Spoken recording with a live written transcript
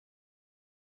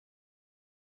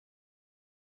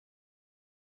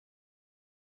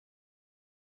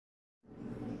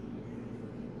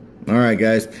Alright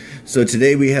guys, so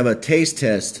today we have a taste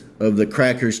test of the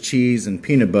crackers, cheese, and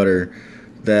peanut butter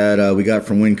that we got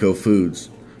from Winco Foods.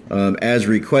 As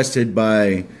requested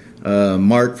by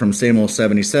Mark from Same Old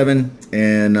 77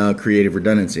 and Creative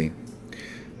Redundancy.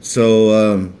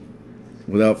 So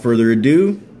without further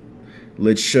ado,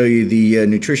 let's show you the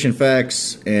nutrition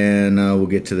facts and we'll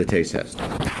get to the taste test.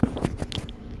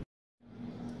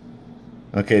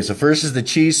 Okay, so first is the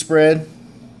cheese spread.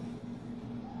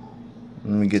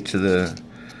 Let me get to the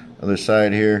other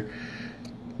side here.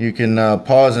 You can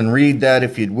pause and read that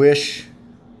if you'd wish.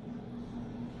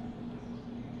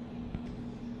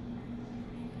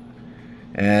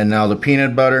 And now the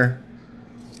peanut butter.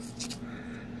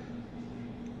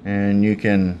 And you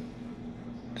can,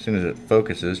 as soon as it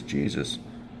focuses, Jesus.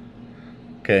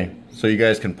 Okay, so you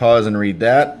guys can pause and read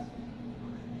that.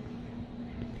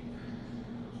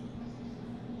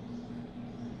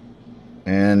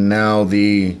 And now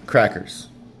the crackers.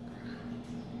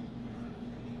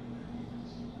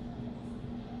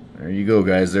 There you go,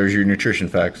 guys. There's your nutrition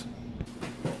facts.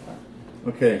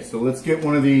 Okay, so let's get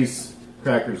one of these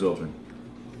crackers open.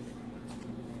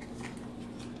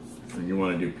 And you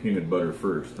want to do peanut butter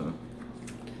first, huh?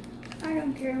 I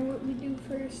don't care what we do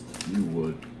first. You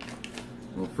would.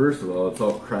 Well, first of all,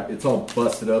 it's all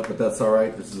busted up, but that's all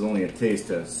right. This is only a taste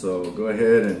test, so go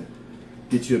ahead and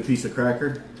get you a piece of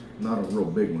cracker. Not a real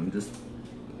big one, just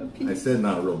a piece. I said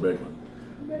not a real big one.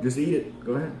 Okay. Just eat it.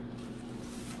 Go ahead.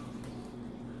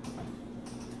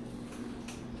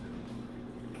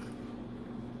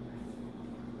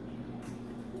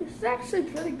 This is actually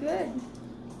pretty good.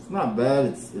 It's not bad.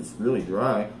 It's really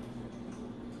dry,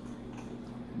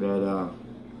 but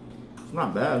it's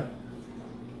not bad.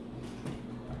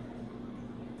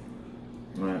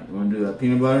 All right, you want to do that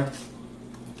peanut butter?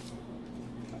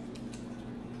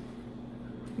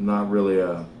 I'm not really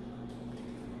a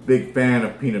big fan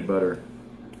of peanut butter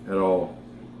at all.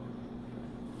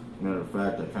 Matter of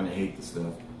fact, I kind of hate the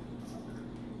stuff.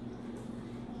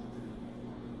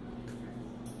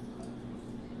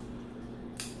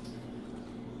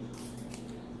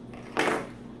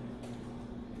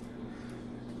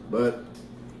 But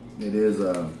it is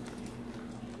a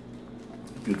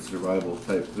good survival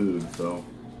type food, so.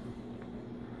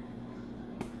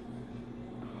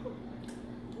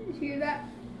 Did you hear that?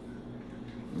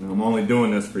 I'm only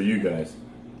doing this for you guys.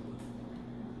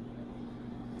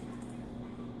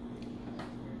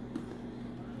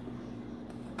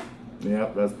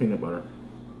 Yep, that's peanut butter.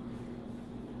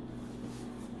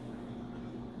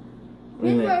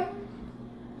 Peanut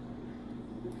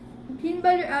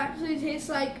butter actually tastes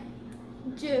like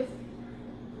Jif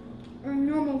or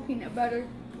normal peanut butter.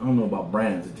 I don't know about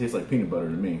brands. It tastes like peanut butter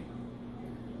to me.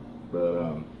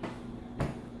 But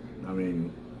I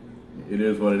mean, it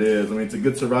is what it is. I mean, it's a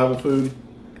good survival food.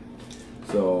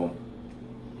 So,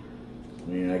 I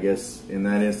mean, I guess in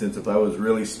that instance, if I was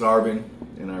really starving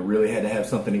and I really had to have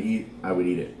something to eat, I would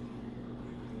eat it.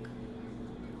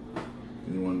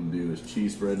 What you want to do is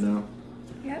cheese spread now?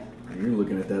 Yep. You're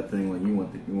looking at that thing like you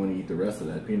want to eat the rest of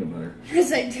that peanut butter.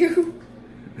 Yes, I do.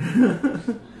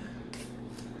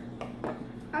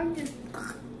 I'm just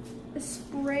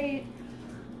spray it.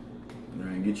 All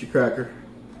right, get your cracker.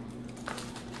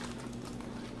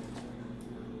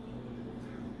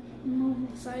 Normal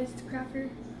sized cracker.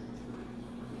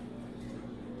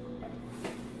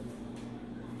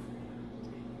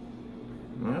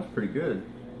 Well, that's pretty good.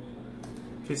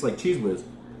 Tastes like Cheese Whiz.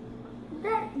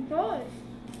 That does.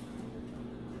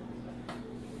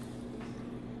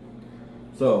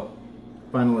 So,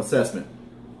 final assessment.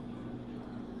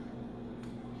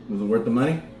 Was it worth the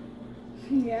money?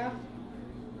 Yeah.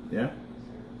 Yeah?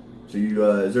 So you,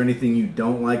 is there anything you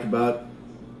don't like about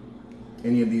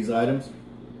any of these items?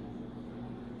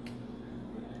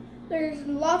 There's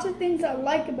lots of things I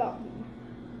like about them.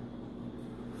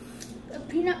 The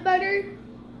peanut butter.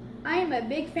 I am a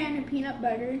big fan of peanut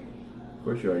butter. Of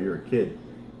course you are. You're a kid.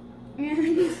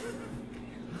 And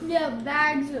we have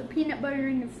bags of peanut butter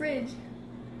in the fridge.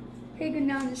 Taken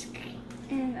down this,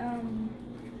 and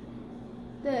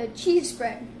the cheese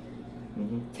spread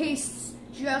tastes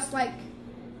just like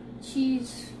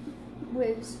Cheese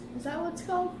Whiz. Is that what it's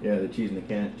called? Yeah, the cheese in the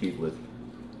can, Cheese Whiz.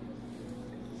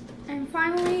 And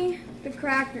finally, the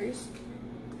crackers.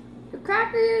 The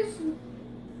crackers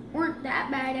weren't that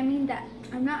bad. I mean, that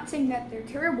I'm not saying that they're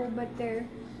terrible, but they're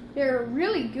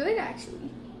really good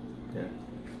actually. Yeah,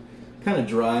 kind of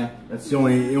dry. That's the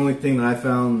only thing that I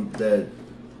found that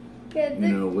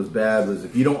was bad was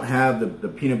if you don't have the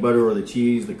peanut butter or the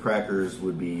cheese, the crackers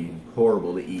would be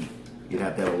horrible to eat. You'd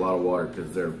have to have a lot of water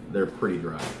because they're pretty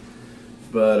dry.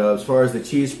 But as far as the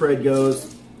cheese spread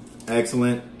goes,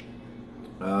 excellent.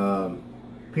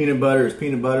 Peanut butter is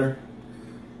peanut butter.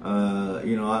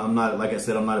 You know, I'm not, like I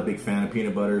said, I'm not a big fan of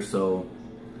peanut butter, so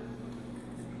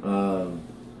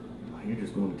you're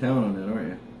just going to town on that, aren't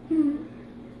you?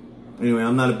 Mm-hmm. Anyway,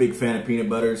 I'm not a big fan of peanut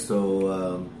butter,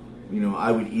 so you know,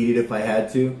 I would eat it if I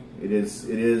had to. It is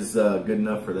good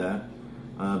enough for that.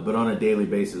 But on a daily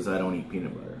basis, I don't eat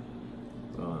peanut butter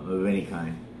of any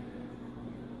kind.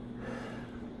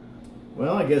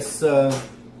 Well, I guess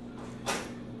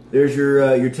there's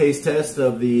your taste test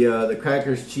of the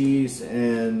crackers, cheese,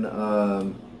 and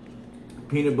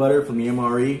peanut butter from the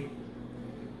MRE.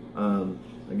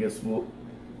 I guess we'll.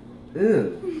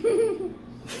 Ew.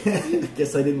 I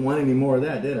guess I didn't want any more of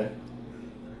that, did I?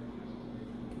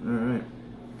 All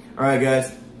right,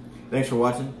 guys. Thanks for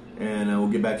watching, and we'll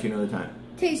get back to you another time.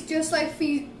 Tastes just like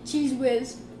Cheese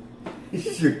Whiz.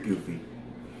 You're goofy.